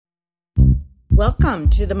Welcome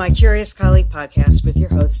to the My Curious Colleague podcast with your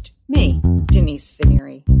host, me, Denise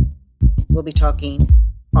Vinieri. We'll be talking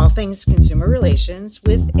all things consumer relations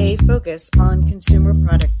with a focus on consumer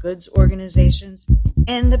product goods organizations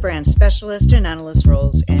and the brand specialist and analyst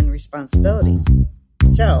roles and responsibilities.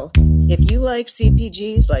 So, if you like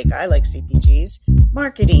CPGs like I like CPGs,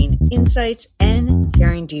 marketing, insights, and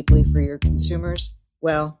caring deeply for your consumers,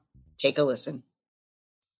 well, take a listen.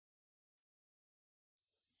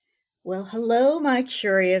 Well, hello, my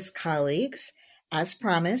curious colleagues. As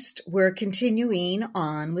promised, we're continuing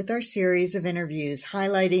on with our series of interviews,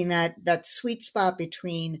 highlighting that sweet spot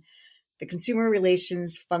between the consumer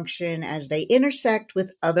relations function as they intersect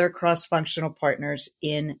with other cross-functional partners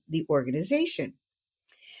in the organization.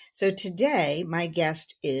 So today, my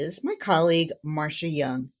guest is my colleague, Marcia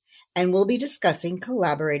Young, and we'll be discussing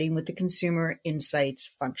collaborating with the consumer insights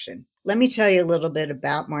function. Let me tell you a little bit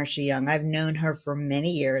about Marcia Young. I've known her for many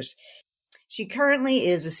years. She currently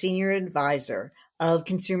is a senior advisor of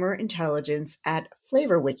consumer intelligence at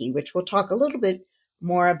FlavorWiki, which we'll talk a little bit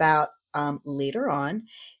more about later on.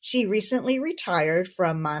 She recently retired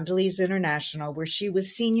from Mondelez International, where she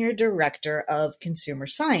was senior director of consumer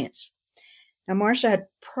science. Now, Marcia had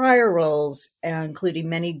prior roles, including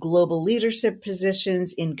many global leadership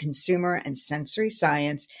positions in consumer and sensory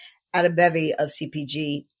science at a bevy of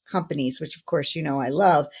CPG companies, which of course, you know, I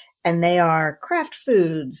love. And they are Kraft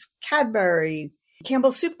Foods, Cadbury,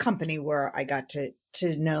 Campbell Soup Company, where I got to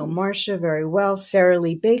know Marcia very well, Sara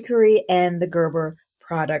Lee Bakery, and the Gerber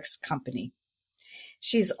Products Company.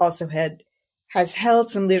 She's also has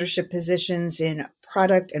held some leadership positions in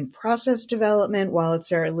product and process development while at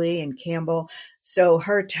Sara Lee and Campbell. So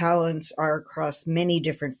her talents are across many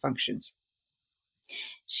different functions.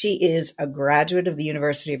 She is a graduate of the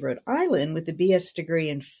University of Rhode Island with a BS degree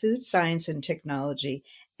in food science and technology,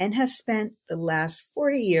 and has spent the last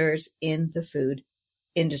 40 years in the food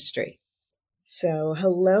industry. So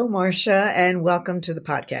hello, Marcia, and welcome to the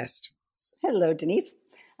podcast. Hello, Denise.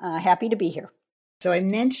 Happy to be here. So I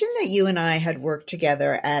mentioned that you and I had worked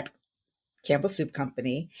together at Campbell Soup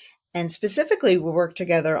Company, and specifically we worked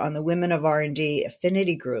together on the Women of R&D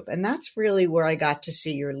Affinity Group. And that's really where I got to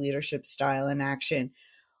see your leadership style in action,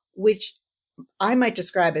 which I might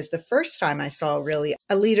describe as the first time I saw really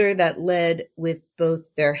a leader that led with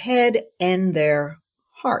both their head and their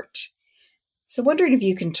heart. So wondering if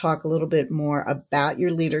you can talk a little bit more about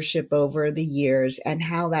your leadership over the years and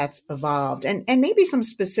how that's evolved, and maybe some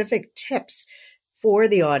specific tips for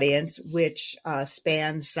the audience, which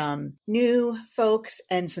spans some new folks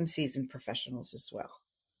and some seasoned professionals as well.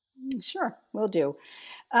 Sure, will do.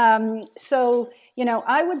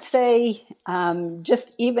 I would say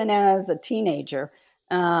just even as a teenager,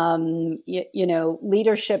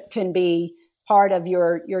 leadership can be part of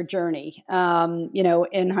your journey.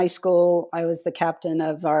 In high school, I was the captain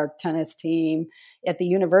of our tennis team. At the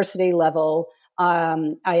university level,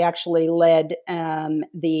 I actually led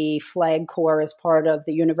the flag corps as part of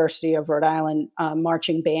the University of Rhode Island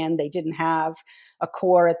marching band. They didn't have a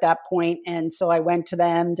corps at that point. And so I went to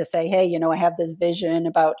them to say, hey, I have this vision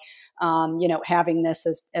about, having this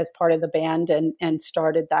as part of the band, and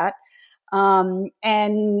started that.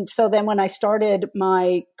 And so then when I started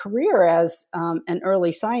my career as an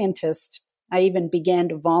early scientist, I even began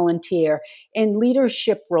to volunteer in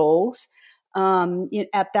leadership roles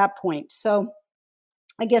at that point. So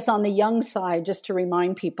I guess on the young side, just to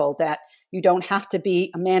remind people that you don't have to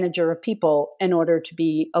be a manager of people in order to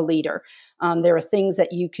be a leader. There are things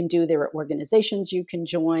that you can do. There are organizations you can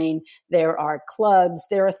join. There are clubs.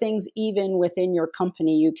 There are things even within your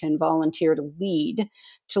company you can volunteer to lead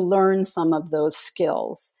to learn some of those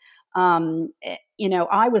skills.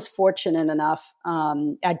 I was fortunate enough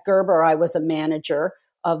at Gerber, I was a manager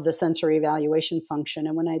of the sensory evaluation function.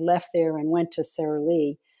 And when I left there and went to Sara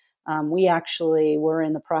Lee, we actually were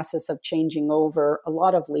in the process of changing over a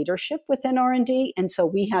lot of leadership within R&D. And so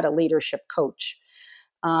we had a leadership coach.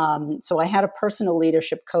 So I had a personal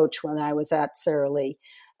leadership coach when I was at Sara Lee.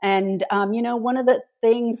 And, one of the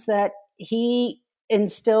things that he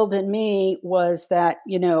instilled in me was that,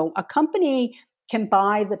 a company can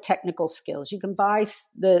buy the technical skills. You can buy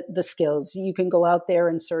the skills. You can go out there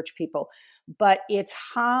and search people. But it's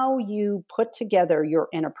how you put together your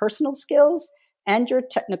interpersonal skills and your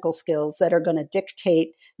technical skills that are going to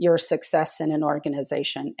dictate your success in an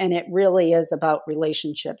organization. And it really is about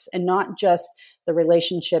relationships, and not just the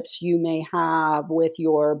relationships you may have with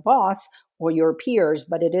your boss or your peers,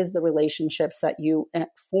 but it is the relationships that you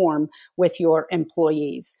form with your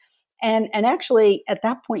employees. And actually, at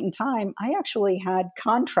that point in time, I actually had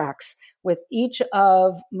contracts with each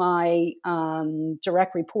of my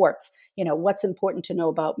direct reports. What's important to know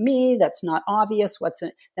about me that's not obvious.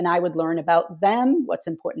 Then I would learn about them, what's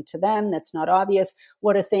important to them that's not obvious.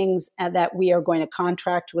 What are things that we are going to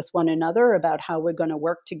contract with one another about how we're going to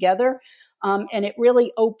work together. And it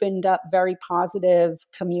really opened up very positive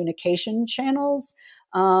communication channels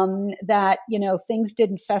that, things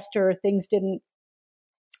didn't fester, things didn't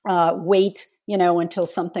wait, until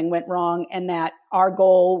something went wrong, and that our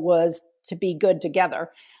goal was to be good together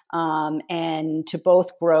and to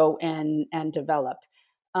both grow and develop.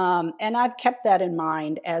 And I've kept that in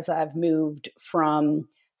mind as I've moved from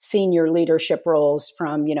senior leadership roles,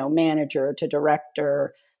 from, manager to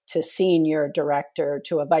director to senior director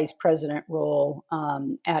to a vice president role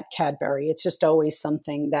at Cadbury. It's just always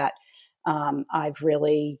something that I've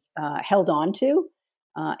really held on to.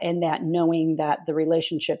 And that knowing that the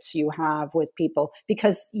relationships you have with people,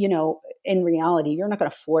 because, in reality, you're not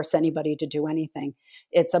going to force anybody to do anything.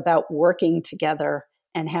 It's about working together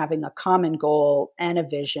and having a common goal and a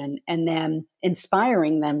vision, and then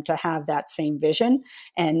inspiring them to have that same vision.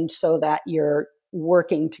 And so that you're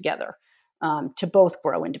working together to both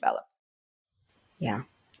grow and develop. Yeah.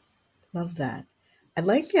 Love that. I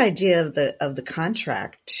like the idea of the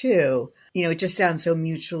contract too. It just sounds so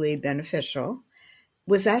mutually beneficial.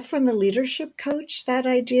 Was that from the leadership coach, that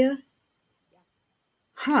idea?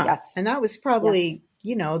 Huh. Yes. And that was probably,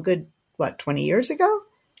 a good, 20 years ago?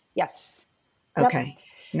 Yes. Okay.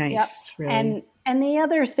 Yep. Nice. Yep. Really. And the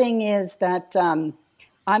other thing is that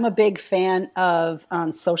I'm a big fan of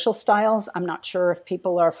social styles. I'm not sure if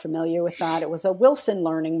people are familiar with that. It was a Wilson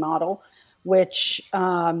learning model, which,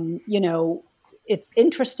 it's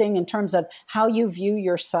interesting in terms of how you view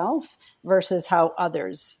yourself versus how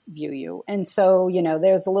others view you. And so,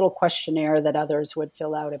 there's a little questionnaire that others would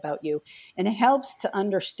fill out about you. And it helps to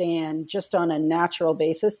understand just on a natural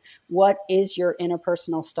basis, what is your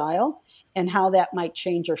interpersonal style and how that might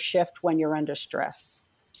change or shift when you're under stress.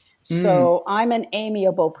 So I'm an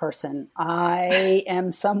amiable person. I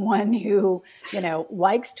am someone who,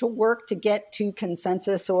 likes to work to get to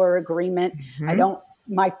consensus or agreement. Mm-hmm.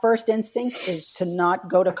 My first instinct is to not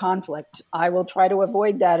go to conflict. I will try to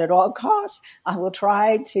avoid that at all costs. I will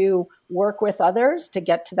try to work with others to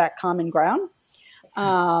get to that common ground.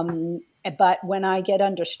 But when I get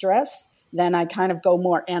under stress, then I kind of go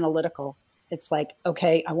more analytical. It's like,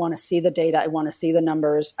 okay, I want to see the data. I want to see the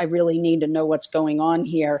numbers. I really need to know what's going on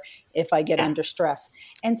here if I get under stress.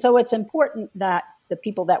 And so it's important that the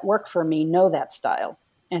people that work for me know that style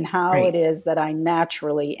and how it is that I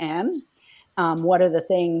naturally am. What are the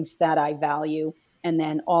things that I value? And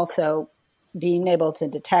then also being able to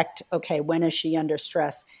detect, okay, when is she under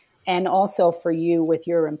stress? And also for you with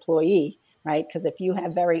your employee, right? Because if you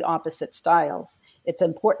have very opposite styles, it's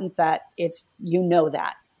important that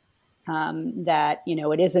that,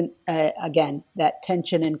 it isn't, again, that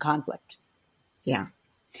tension and conflict. Yeah.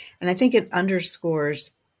 And I think it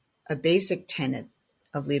underscores a basic tenet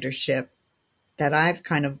of leadership that I've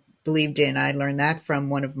kind of believed in. I learned that from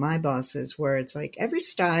one of my bosses, where it's like every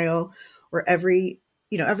style or every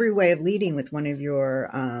way of leading with one of your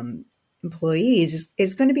employees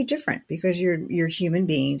is going to be different, because you're human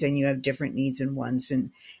beings and you have different needs and wants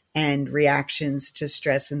and reactions to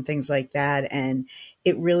stress and things like that. And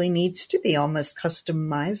it really needs to be almost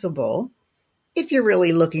customizable if you're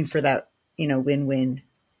really looking for that, win-win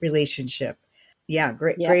relationship. Yeah.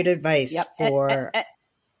 Great advice for.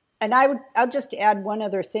 And I'll just add one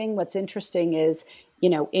other thing. What's interesting is,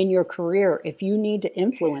 in your career, if you need to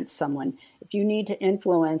influence someone, if you need to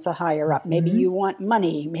influence a higher up, maybe you want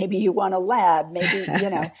money, maybe you want a lab, maybe,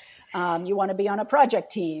 you want to be on a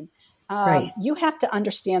project team. You have to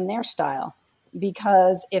understand their style,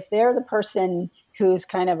 because if they're the person who's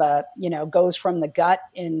kind of goes from the gut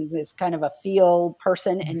and is kind of a feel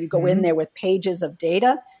person, and you go in there with pages of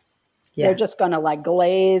data, they're just going to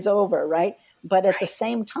glaze over, right? But at the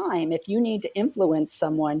same time, if you need to influence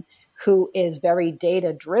someone who is very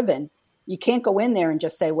data driven, you can't go in there and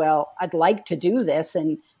just say, well, I'd like to do this.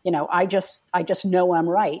 And, I just know I'm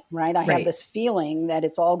right? I have this feeling that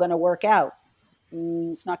it's all going to work out.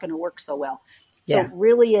 It's not going to work so well. So it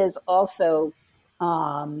really is also,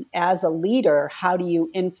 as a leader, how do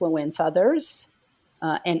you influence others?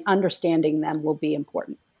 And understanding them will be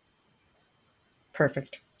important.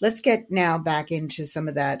 Perfect. Let's get now back into some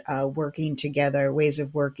of that working together, ways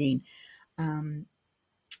of working.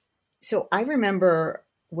 So I remember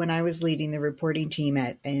when I was leading the reporting team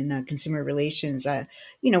in consumer relations,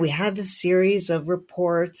 we had a series of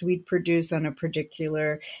reports we'd produce on a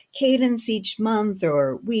particular cadence each month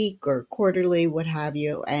or week or quarterly, what have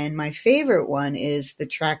you. And my favorite one is the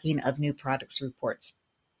tracking of new products reports,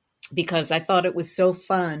 because I thought it was so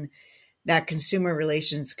fun that consumer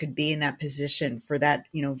relations could be in that position for that,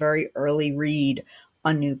 very early read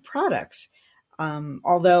on new products.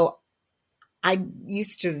 Although I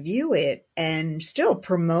used to view it and still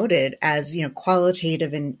promote it as,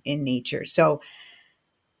 qualitative in nature. So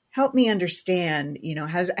help me understand,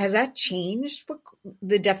 has that changed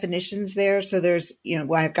the definitions there? So there's,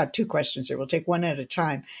 I've got two questions here. We'll take one at a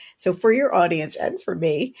time. So for your audience and for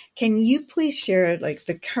me, can you please share like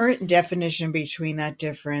the current definition between that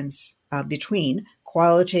difference between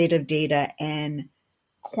qualitative data and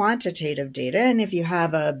quantitative data? And if you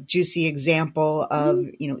have a juicy example of,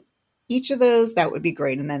 each of those, that would be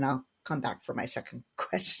great. And then I'll come back for my second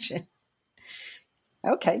question.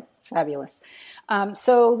 Okay, fabulous.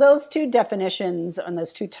 So those two definitions and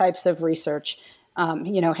those two types of research,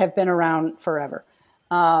 have been around forever.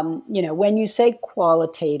 When you say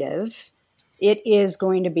qualitative, it is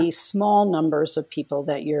going to be small numbers of people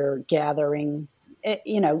that you're gathering,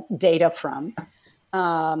 data from.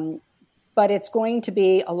 But it's going to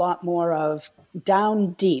be a lot more of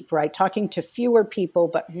down deep, right? Talking to fewer people,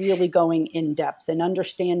 but really going in depth and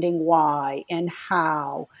understanding why and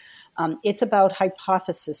how. It's about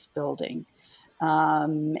hypothesis building,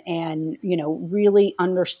 and, really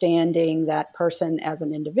understanding that person as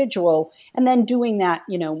an individual, and then doing that,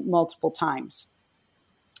 multiple times.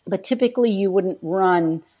 But typically you wouldn't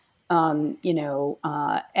run,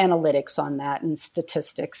 analytics on that and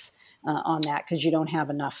statistics on that, because you don't have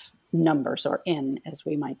enough numbers, or N, as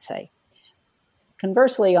we might say.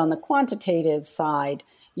 Conversely, on the quantitative side,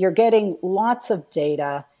 you're getting lots of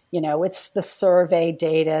data. It's the survey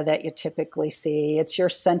data that you typically see. It's your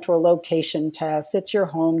central location tests. It's your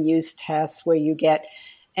home use tests where you get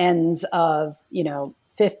N's of,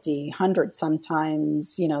 50, 100,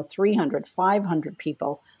 sometimes, 300, 500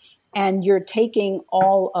 people. And you're taking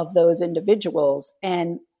all of those individuals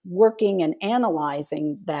and working and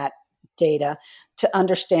analyzing that data to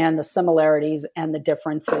understand the similarities and the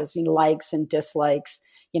differences, likes and dislikes,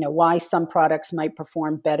 why some products might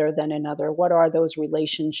perform better than another. What are those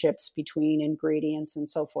relationships between ingredients and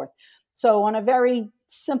so forth? So on a very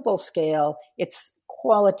simple scale, it's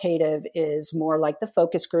qualitative is more like the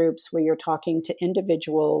focus groups where you're talking to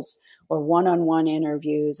individuals or one-on-one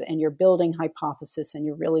interviews, and you're building hypothesis and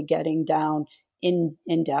you're really getting down in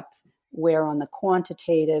depth, where on the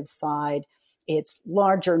quantitative side, it's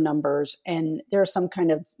larger numbers, and there are some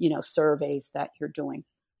kind of, surveys that you're doing.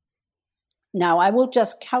 Now, I will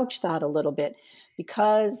just couch that a little bit,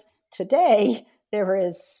 because today there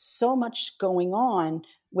is so much going on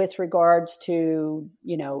with regards to,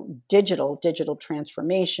 digital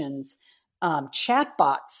transformations,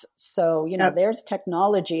 chatbots. So, there's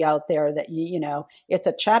technology out there that, it's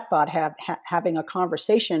a chatbot having a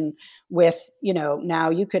conversation with,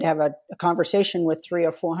 now you could have a conversation with 300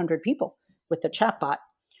 or 400 people with the chatbot.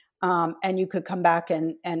 And you could come back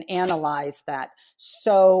and analyze that.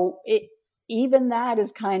 So even that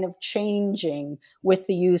is kind of changing with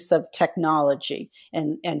the use of technology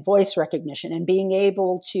and voice recognition, and being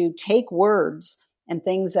able to take words and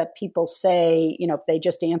things that people say, if they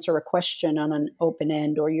just answer a question on an open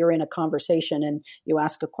end, or you're in a conversation and you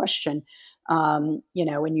ask a question,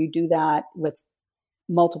 when you do that with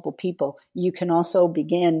multiple people, you can also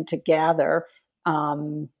begin to gather,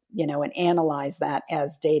 and analyze that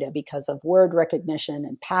as data because of word recognition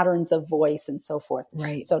and patterns of voice and so forth.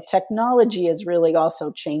 Right. So technology is really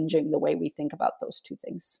also changing the way we think about those two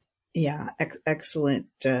things. Yeah. Excellent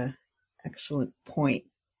point.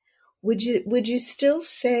 Would you still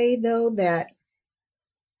say, though, that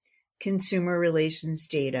consumer relations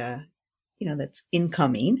data, that's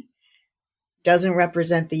incoming, doesn't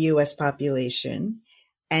represent the U.S. population,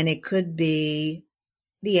 and it could be,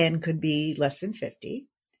 the N could be less than 50?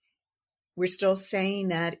 We're still saying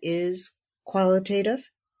that is qualitative?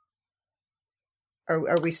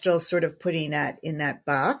 Are we still sort of putting that in that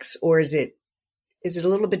box, or is it a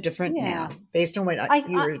little bit different now? Based on what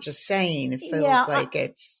you were just saying, it feels like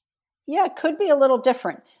it's... Yeah, it could be a little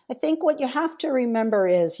different. I think what you have to remember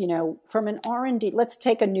is, from an R&D, let's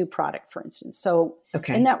take a new product, for instance. So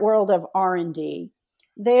in that world of R&D,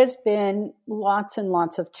 there's been lots and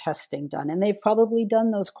lots of testing done, and they've probably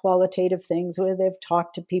done those qualitative things where they've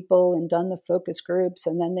talked to people and done the focus groups,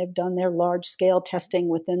 and then they've done their large scale testing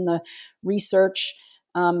within the research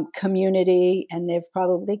community, and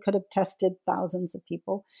they could have tested thousands of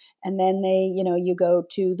people. And then you go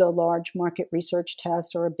to the large market research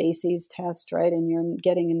test or a bases test, right? And you're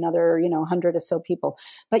getting another, 100 or so people,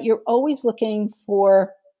 but you're always looking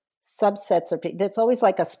for subsets of people. That's always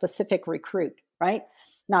like a specific recruit, right?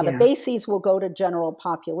 Now the bases will go to general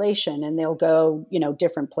population, and they'll go,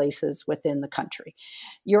 different places within the country.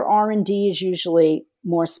 Your R&D is usually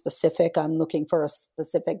more specific. I'm looking for a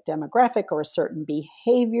specific demographic or a certain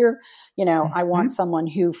behavior. I want someone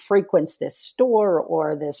who frequents this store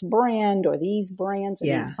or this brand or these brands or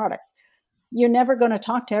these products. You're never going to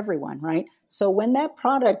talk to everyone, right? So when that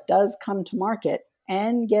product does come to market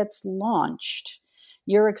and gets launched,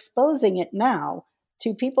 you're exposing it now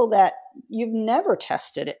to people that you've never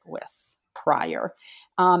tested it with prior,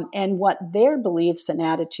 and what their beliefs and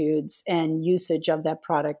attitudes and usage of that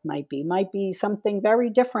product might be something very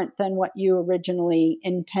different than what you originally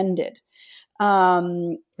intended.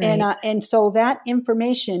 And so that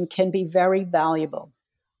information can be very valuable,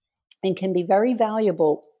 and can be very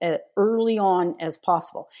valuable early on as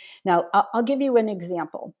possible. Now, I'll give you an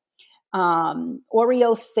example.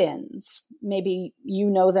 Oreo Thins, maybe you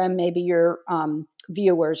know them, maybe your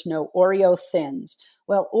viewers know Oreo Thins.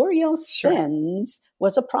 Well, Oreo Thins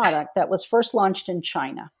was a product that was first launched in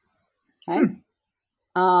China. Okay.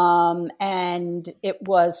 And it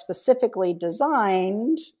was specifically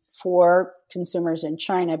designed for consumers in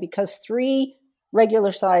China because 3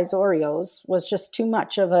 regular size Oreos was just too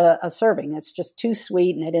much of a serving. It's just too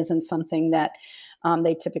sweet, and it isn't something that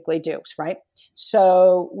they typically do, right?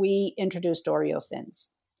 So we introduced Oreo Thins,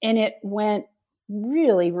 and it went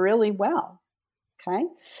really, really well. Okay.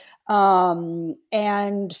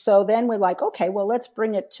 And so then we're like, okay, well, let's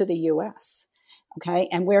bring it to the US. Okay.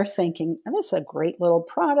 And we're thinking, this is a great little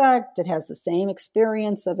product. It has the same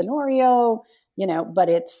experience of an Oreo, but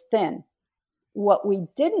it's thin. What we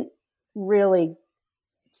didn't really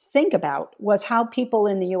think about was how people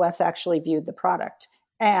in the US actually viewed the product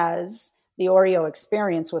as the Oreo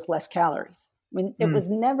experience with less calories. It was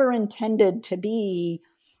never intended to be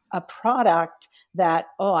a product that,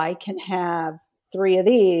 I can have 3 of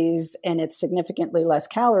these and it's significantly less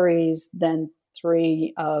calories than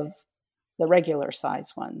 3 of the regular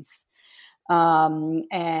size ones.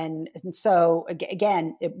 And so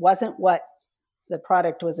again, it wasn't what the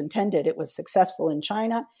product was intended. It was successful in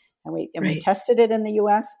China, and we tested it in the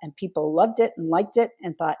US, and people loved it and liked it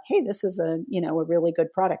and thought, hey, this is a really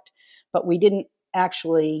good product. But we didn't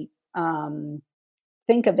actually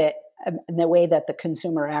think of it in the way that the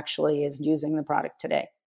consumer actually is using the product today.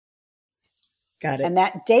 Got it. And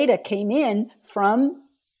that data came in from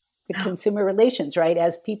the consumer relations, right?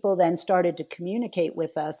 As people then started to communicate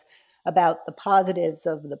with us about the positives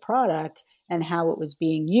of the product and how it was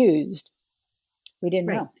being used, we didn't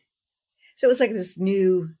know. So it was like this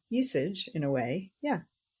new usage in a way. Yeah.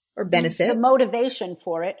 Or benefit. The motivation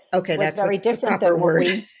for it was that's very different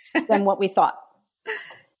than what we thought.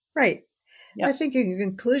 Right. Yep. I think in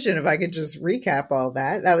conclusion, if I could just recap all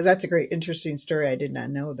that's a great, interesting story. I did not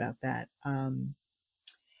know about that. And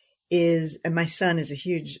my son is a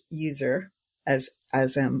huge user, as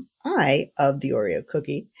am I, of the Oreo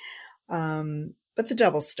cookie. But the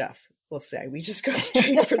double stuff, we'll say, we just go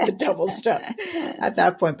straight for the double stuff at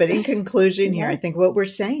that point. But in conclusion here, I think what we're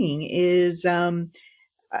saying is,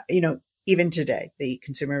 even today, the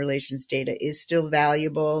consumer relations data is still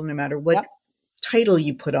valuable, no matter what title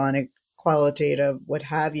you put on it, qualitative, what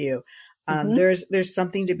have you. There's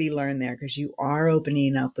something to be learned there, because you are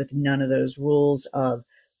opening up with none of those rules of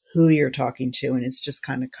who you're talking to, and it's just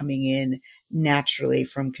kind of coming in naturally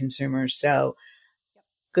from consumers. So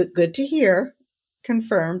good to hear,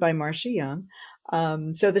 confirmed by Marcia Young.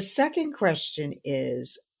 So the second question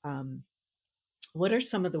is, what are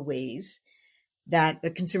some of the ways that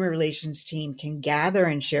the consumer relations team can gather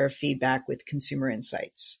and share feedback with consumer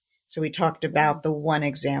insights? So we talked about the one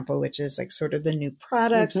example, which is like sort of the new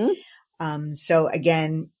products. So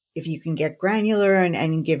again, if you can get granular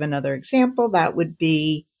and give another example, that would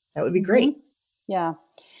be great. Yeah.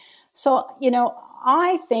 So,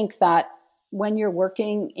 I think that when you're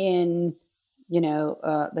working in,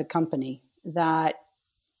 the company, that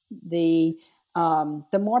the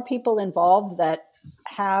more people involved that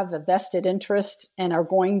have a vested interest and are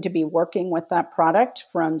going to be working with that product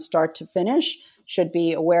from start to finish should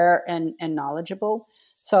be aware and knowledgeable.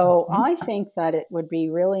 So I think that it would be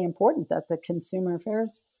really important that the consumer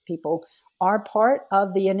affairs people are part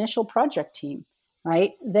of the initial project team,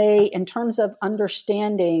 right? They, in terms of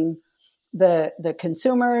understanding the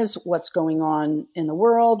consumers, what's going on in the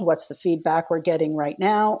world, what's the feedback we're getting right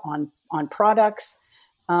now on products,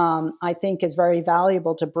 I think is very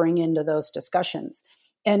valuable to bring into those discussions.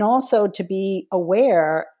 And also to be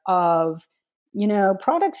aware of,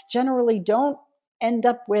 products generally don't end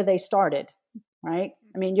up where they started, right?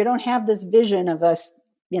 I mean, you don't have this vision of us,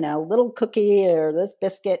 little cookie or this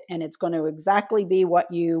biscuit, and it's going to exactly be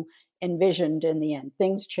what you envisioned in the end.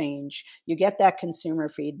 Things change. You get that consumer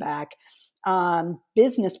feedback.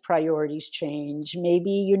 Business priorities change.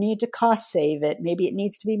 Maybe you need to cost save it. Maybe it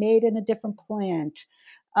needs to be made in a different plant.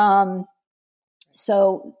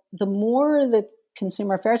 So the more the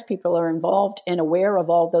consumer affairs people are involved and aware of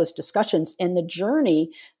all those discussions and the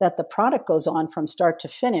journey that the product goes on from start to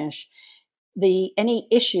finish, any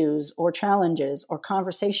issues or challenges or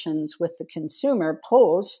conversations with the consumer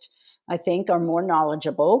post, I think, are more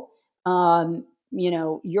knowledgeable.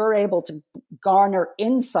 You're able to garner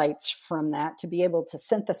insights from that to be able to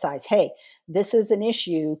synthesize, hey, this is an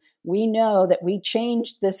issue. We know that we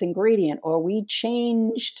changed this ingredient, or we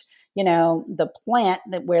changed, the plant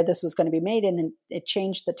where this was going to be made in, and it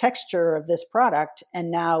changed the texture of this product.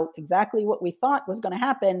 And now exactly what we thought was going to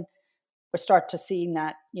happen, we start to seeing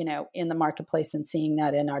that, in the marketplace and seeing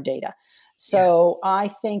that in our data. So I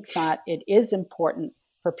think that it is important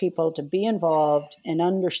for people to be involved in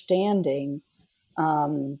understanding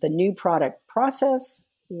the new product process,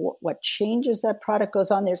 what changes that product goes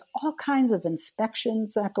on. There's all kinds of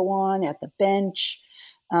inspections that go on at the bench,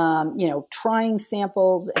 trying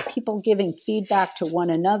samples, and people giving feedback to one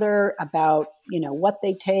another about, what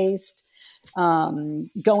they taste,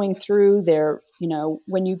 going through their,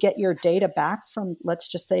 when you get your data back from, let's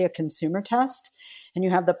just say, a consumer test, and you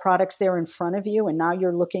have the products there in front of you, and now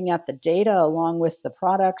you're looking at the data along with the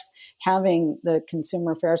products, having the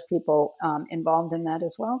consumer affairs people involved in that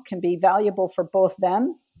as well can be valuable for both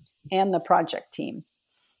them and the project team.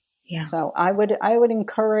 Yeah. So I would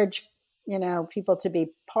encourage, people to be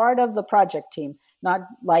part of the project team, not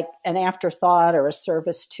like an afterthought or a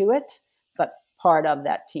service to it, but part of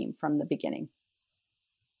that team from the beginning.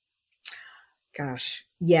 Gosh,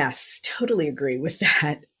 yes, totally agree with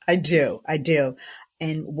that. I do.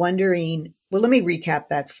 And wondering, well, let me recap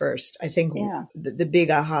that first. I think the big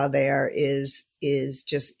aha there is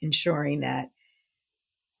just ensuring that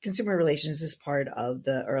consumer relations is part of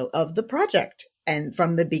the project and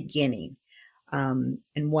from the beginning. And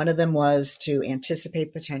one of them was to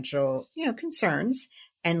anticipate potential, concerns,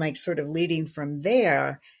 and like sort of leading from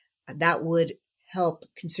there, that would help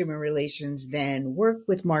consumer relations then work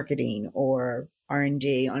with marketing or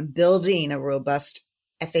R&D on building a robust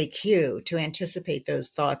FAQ to anticipate those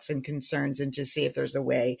thoughts and concerns, and to see if there's a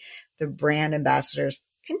way the brand ambassadors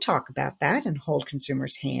can talk about that and hold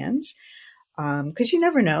consumers' hands. Because you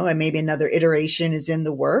never know, and maybe another iteration is in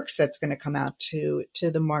the works that's going to come out to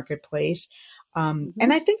the marketplace. And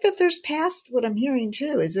I think that what I'm hearing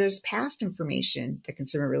too is there's past information that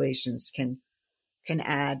consumer relations can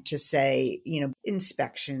add to, say,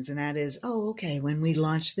 inspections. And that is, okay, when we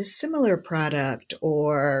launch this similar product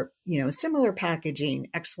or, similar packaging,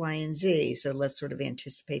 X, Y, and Z. So let's sort of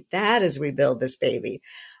anticipate that as we build this baby.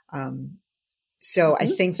 So I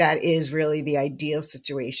think that is really the ideal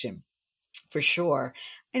situation for sure.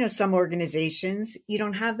 I know some organizations, you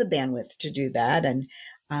don't have the bandwidth to do that. And,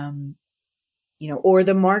 or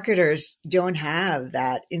the marketers don't have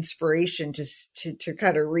that inspiration to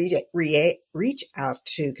kind of reach out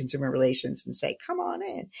to consumer relations and say, come on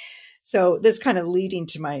in. So this kind of leading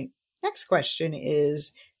to my next question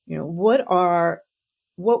is, what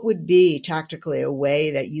would be tactically a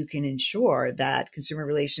way that you can ensure that consumer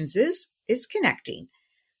relations is connecting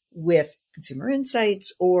with consumer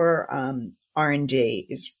insights or R&D?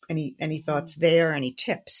 Is any thoughts there? Any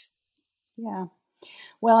tips? Yeah.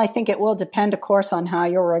 Well, I think it will depend, of course, on how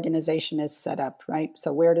your organization is set up, right?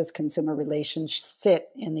 So where does consumer relations sit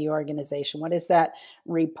in the organization? What is that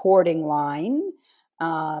reporting line?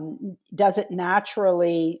 Does it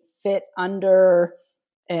naturally fit under,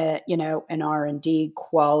 an R&D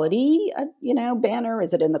quality, banner?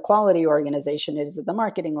 Is it in the quality organization? Is it the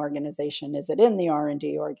marketing organization? Is it in the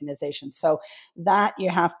R&D organization? So that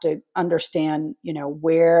you have to understand,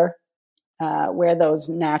 where those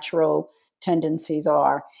natural tendencies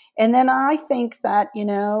are. And then I think that,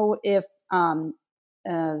 if from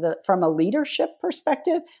a leadership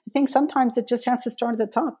perspective, I think sometimes it just has to start at the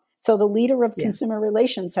top. So the leader of consumer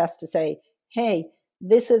relations has to say, hey,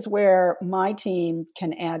 this is where my team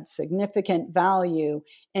can add significant value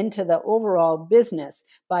into the overall business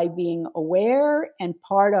by being aware and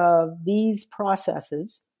part of these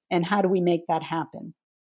processes. And how do we make that happen?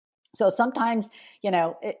 So sometimes,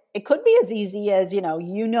 it could be as easy as,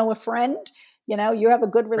 a friend, you have a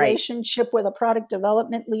good relationship with a product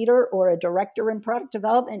development leader or a director in product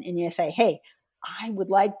development, and you say, hey, I would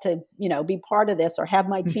like to, be part of this or have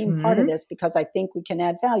my team part of this because I think we can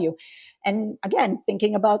add value. And again,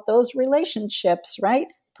 thinking about those relationships, right?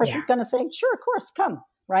 Person's going to say, sure, of course, come.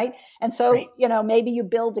 Right. And so, maybe you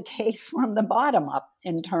build a case from the bottom up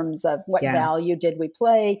in terms of what value did we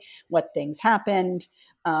play, what things happened.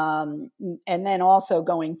 And then also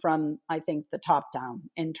going from, I think, the top down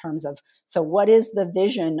in terms of, so what is the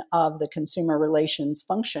vision of the consumer relations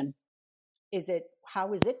function?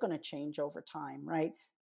 How is it going to change over time? Right.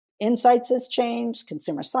 Insights has changed,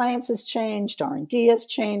 consumer science has changed, R&D has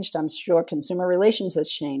changed. I'm sure consumer relations has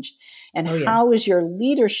changed. And how is your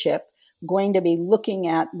leadership going to be looking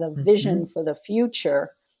at the vision for the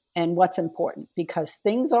future and what's important? Because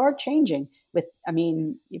things are changing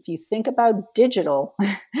if you think about digital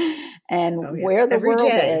and where the world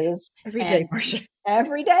is every day, Marcia.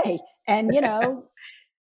 Every day. And,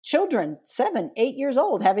 children 7, 8 years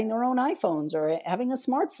old having their own iPhones or having a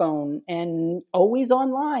smartphone and always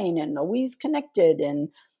online and always connected. And,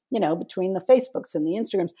 between the Facebooks and the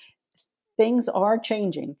Instagrams, things are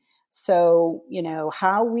changing. So,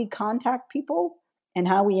 how we contact people and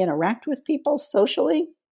how we interact with people socially,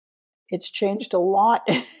 it's changed a lot,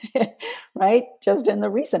 right? Just in the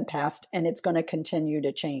recent past, and it's going to continue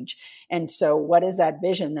to change. And so what is that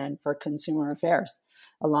vision then for consumer affairs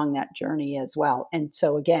along that journey as well? And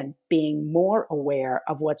so again, being more aware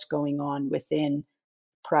of what's going on within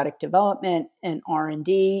product development and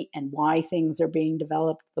R&D and why things are being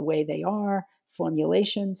developed the way they are,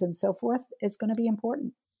 formulations and so forth, is going to be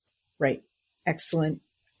important. Right. Excellent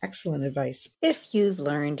advice. If you've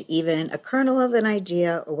learned even a kernel of an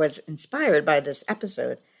idea or was inspired by this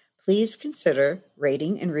episode, please consider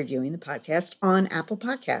rating and reviewing the podcast on Apple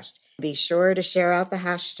Podcast. Be sure to share out the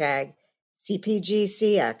hashtag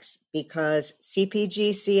CPGCX because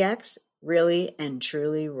CPGCX really and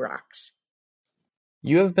truly rocks.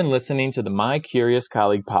 You have been listening to the My Curious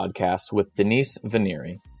Colleague podcast with Denise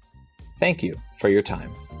Vanieri. Thank you for your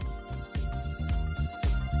time.